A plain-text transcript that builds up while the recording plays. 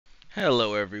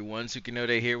Hello everyone,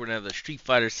 Sukinode here with another Street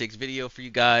Fighter 6 video for you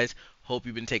guys. Hope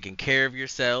you've been taking care of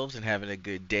yourselves and having a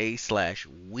good day slash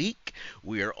week.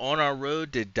 We are on our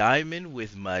road to Diamond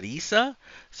with Marisa,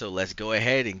 so let's go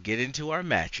ahead and get into our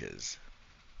matches.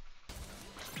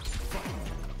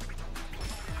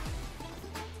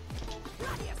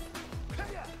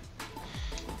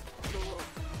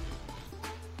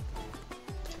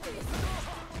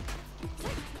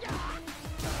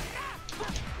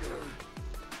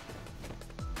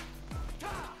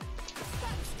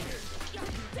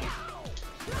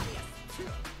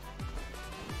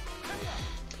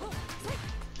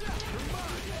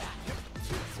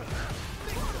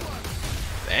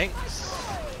 Thanks.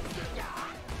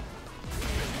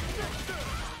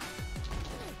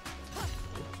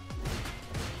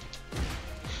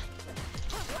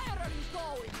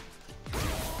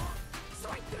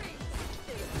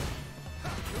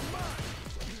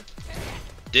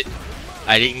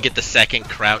 I didn't get the second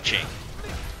crouching.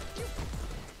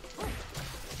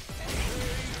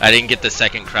 I didn't get the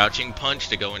second crouching punch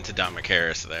to go into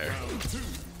Damacaris there.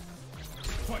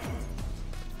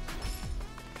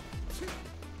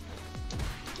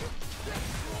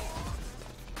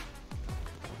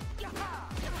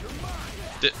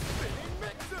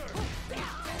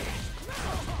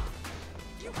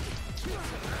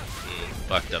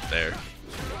 Fucked up there.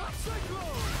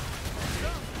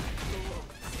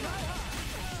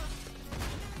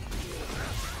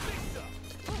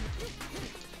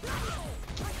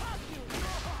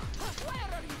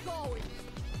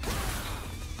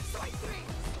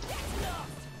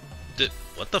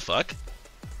 What the fuck?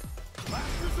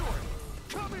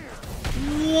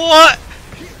 What?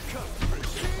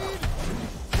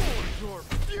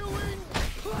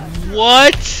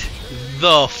 What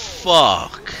the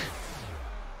fuck?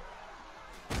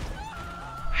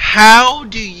 How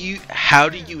do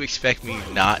you expect me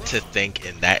not to think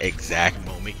in that exact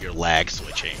moment you're lag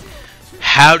switching?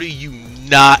 How do you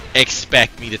not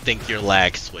expect me to think you're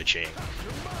lag switching?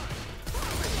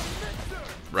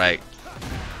 Right.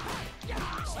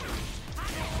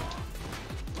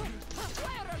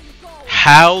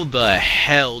 How the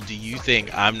hell do you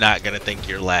think I'm not gonna think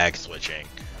you're lag switching?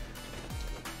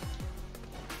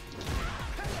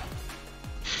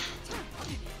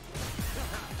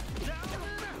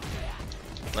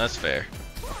 That's fair.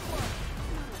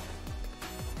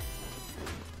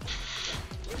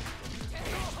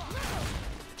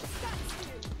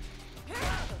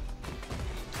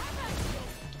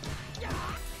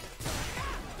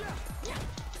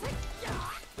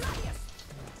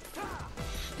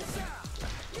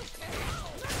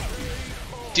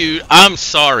 Dude, I'm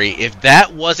sorry. If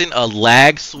that wasn't a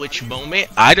lag switch moment,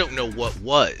 I don't know what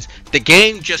was. The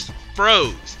game just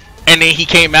froze, and then he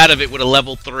came out of it with a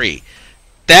level 3.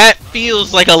 That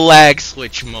feels like a lag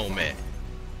switch moment.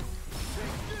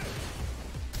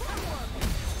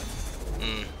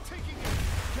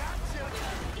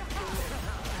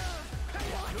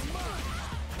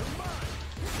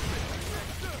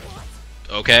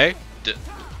 Okay.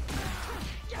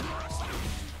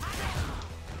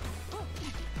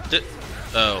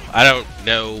 Oh, I don't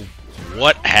know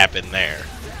what happened there.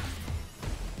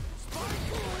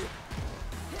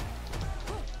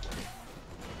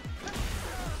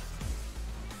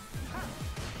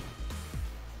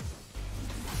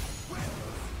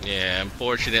 Yeah,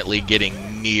 unfortunately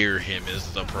getting near him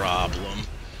is the problem.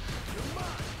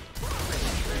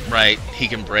 Right, he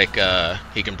can break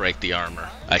the armor.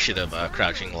 I should have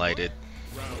crouching lighted.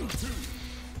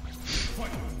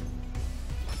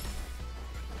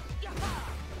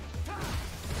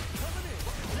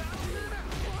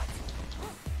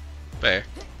 Fair.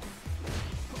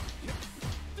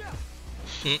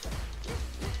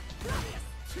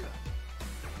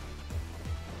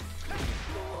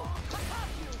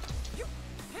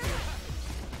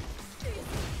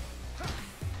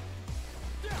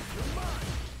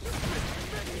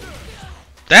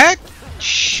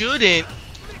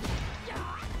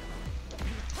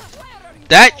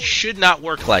 That should not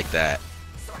work like that.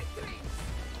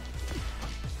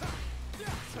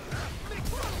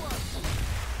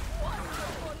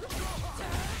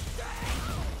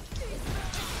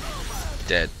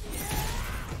 Dead.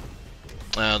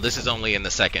 Oh, this is only in the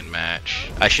second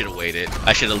match. I should have waited.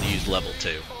 I should have used level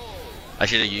 2. I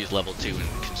should have used level 2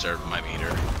 and conserved my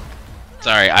meter.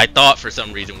 Sorry, I thought for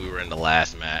some reason we were in the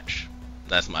last match.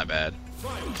 That's my bad.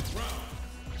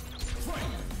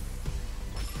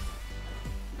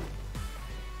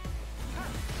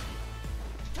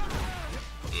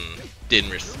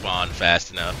 Didn't respond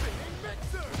fast enough.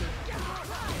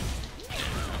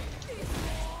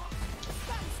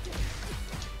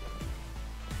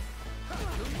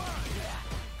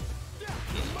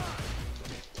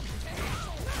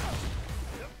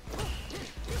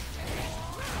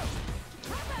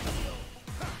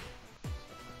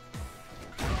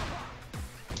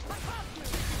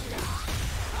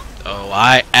 Oh,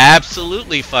 I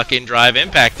absolutely fucking drive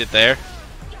impacted there.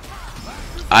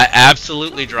 I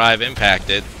absolutely drive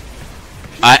impacted.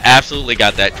 I absolutely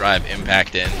got that drive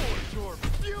impact in.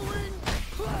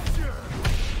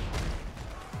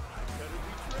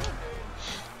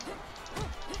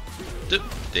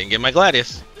 Didn't get my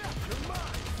Gladius.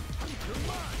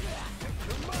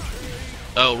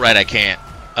 Oh, right, I can't.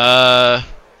 And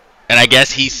I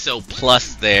guess he's so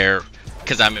plus there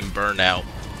because I'm in burnout.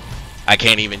 I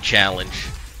can't even challenge.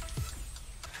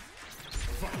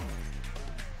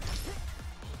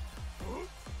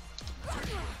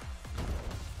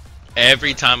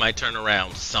 Every time I turn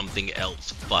around, something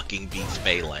else fucking beats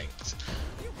Phalanx.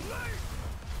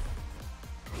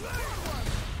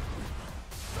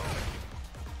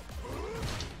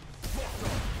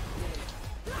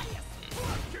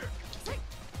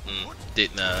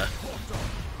 Didn't,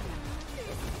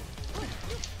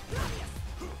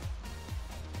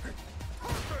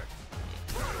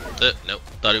 nope.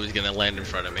 Thought he was gonna land in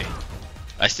front of me.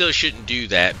 I still shouldn't do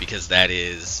that because that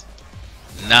is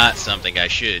not something I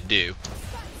should do.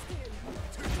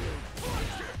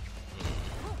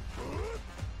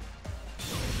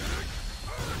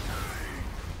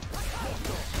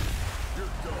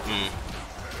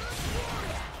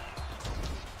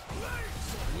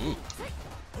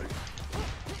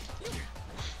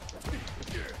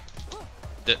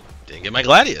 Didn't get my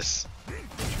Gladius.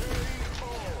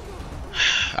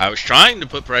 I was trying to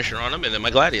put pressure on him, and then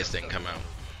my Gladius didn't come out.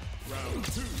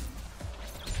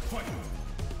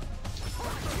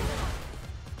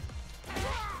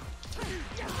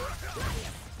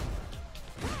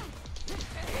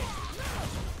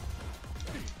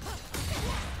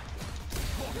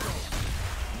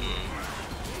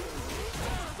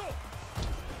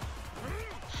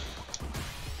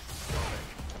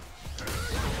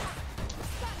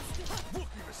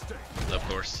 Of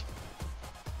course.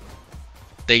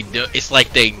 They know, it's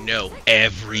like they know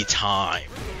every time.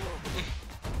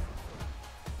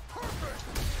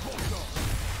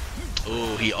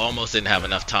 Ooh, he almost didn't have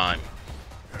enough time.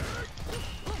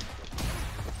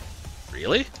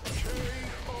 Really?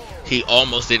 He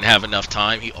almost didn't have enough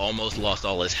time. He almost lost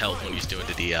all his health when he was doing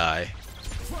the DI.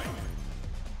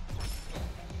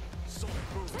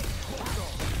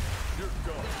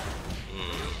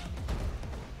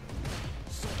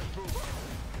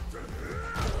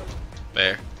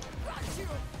 Fair.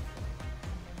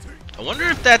 I wonder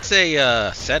if that's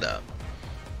a setup.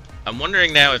 I'm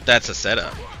wondering now if that's a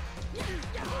setup.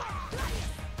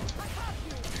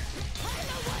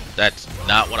 That's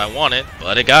not what I wanted,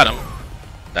 but it got him.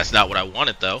 That's not what I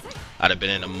wanted, though. I'd have been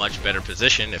in a much better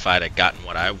position if I'd have gotten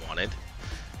what I wanted.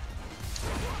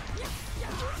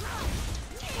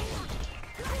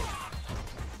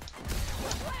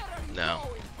 No.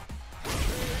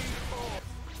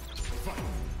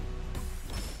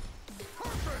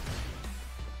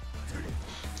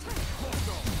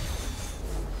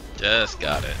 Just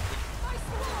got it.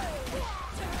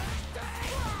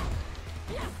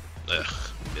 Ugh,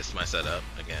 missed my setup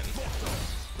again.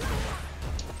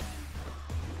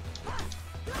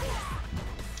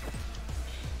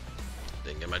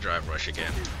 Didn't get my drive rush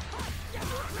again.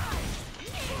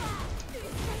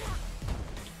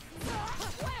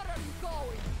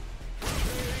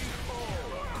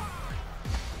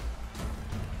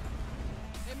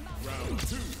 Round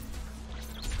 2.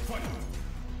 Fight.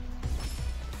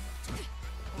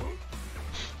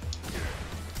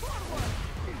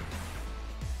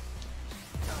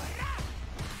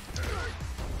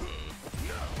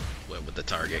 Went with the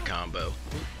target combo.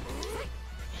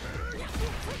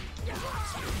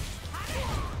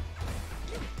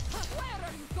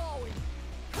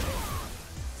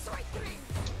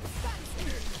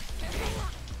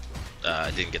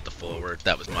 I didn't get the forward.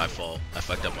 That was my fault. I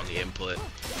fucked up on the input.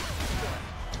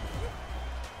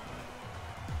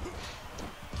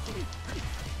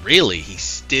 Really? He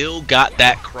still got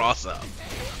that cross up.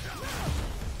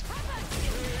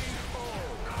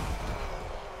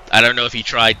 I don't know if he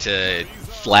tried to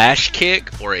flash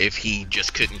kick or if he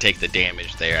just couldn't take the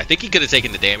damage there. I think he could have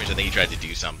taken the damage. I think he tried to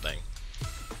do something.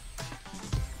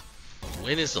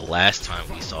 When is the last time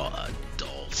we saw a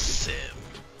dull sim?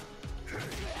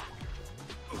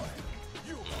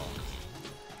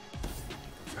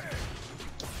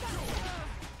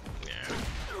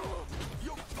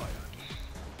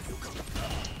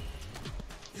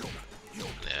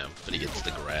 Yeah, but he gets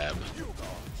the grab.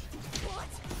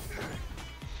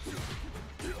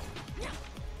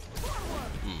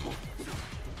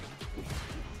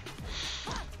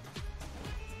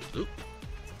 Oop.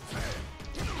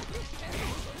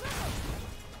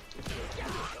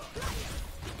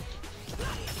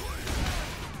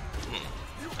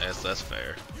 guess. That's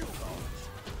fair.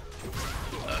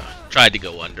 Tried to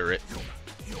go under it.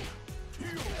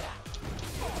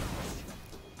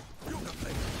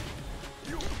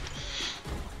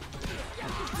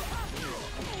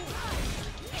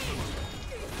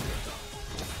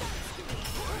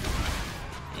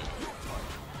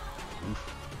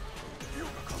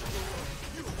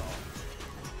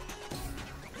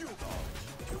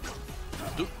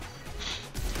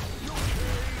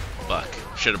 Fuck.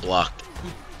 Should have blocked.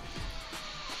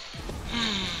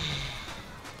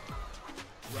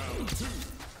 Round 2.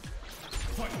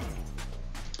 Fight.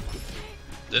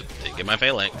 Didn't get my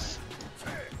phalanx.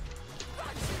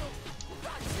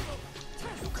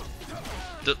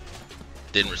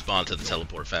 Didn't respond to the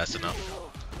teleport fast enough.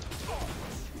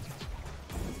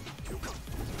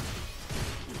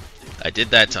 I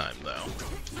did that time though.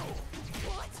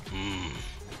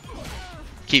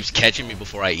 Keeps catching me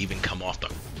before I even come off the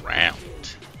ground.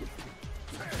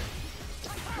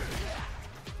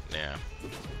 Yeah.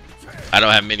 I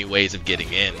don't have many ways of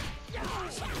getting in.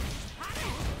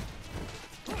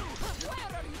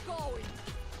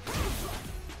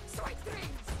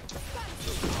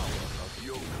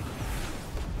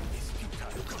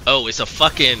 Oh, it's a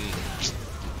fucking...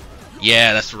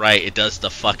 Yeah, that's right. It does the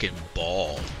fucking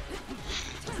ball.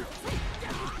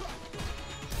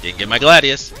 Didn't get my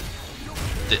Gladius.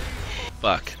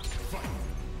 Fuck.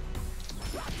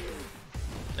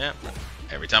 Yeah.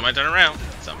 Every time I turn around,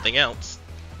 something else.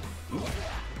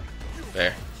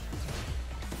 Fair.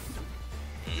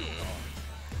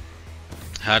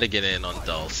 How to get in on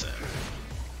Dulcin?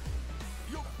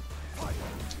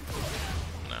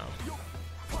 No.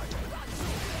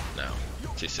 No.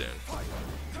 Too soon.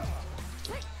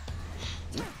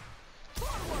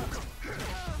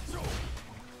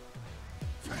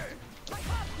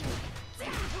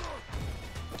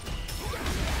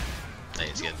 And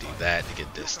he's gonna do that to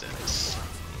get distance.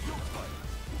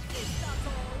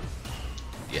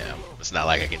 Yeah, it's not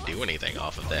like I can do anything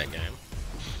off of that game.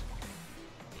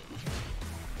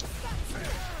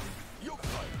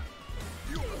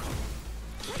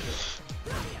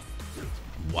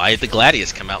 Why did the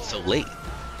Gladius come out so late?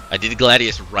 I did the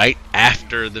Gladius right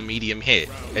after the medium hit,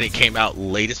 and it came out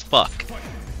late as fuck.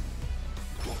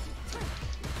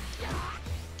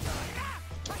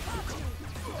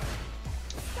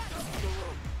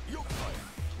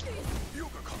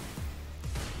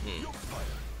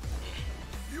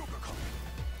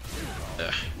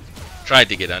 Tried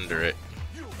to get under it.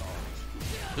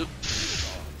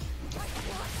 Oops.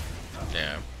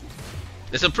 Yeah.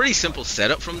 It's a pretty simple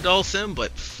setup from Dulcin,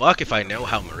 but fuck if I know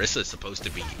how Marisa is supposed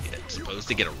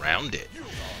to get around it.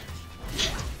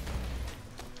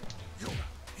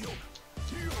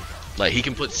 Like, he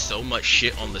can put so much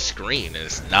shit on the screen, and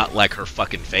it's not like her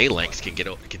fucking phalanx can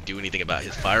do anything about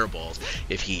his fireballs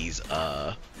if he's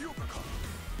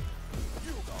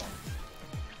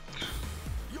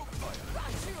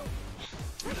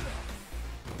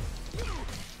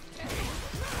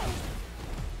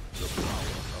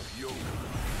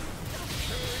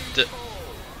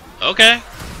okay,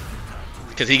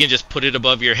 because he can just put it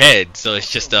above your head, so it's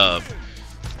just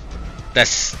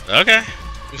that's okay.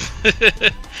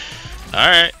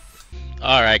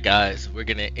 Alright guys, we're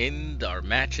gonna end our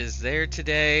matches there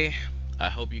today. I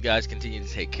hope you guys continue to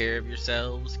take care of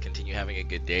yourselves, continue having a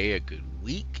good day, a good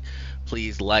week.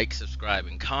 Please like, subscribe,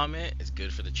 and comment. It's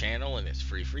good for the channel and it's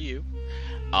free for you.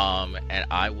 And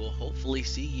I will hopefully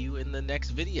see you in the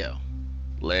next video.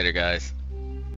 Later guys.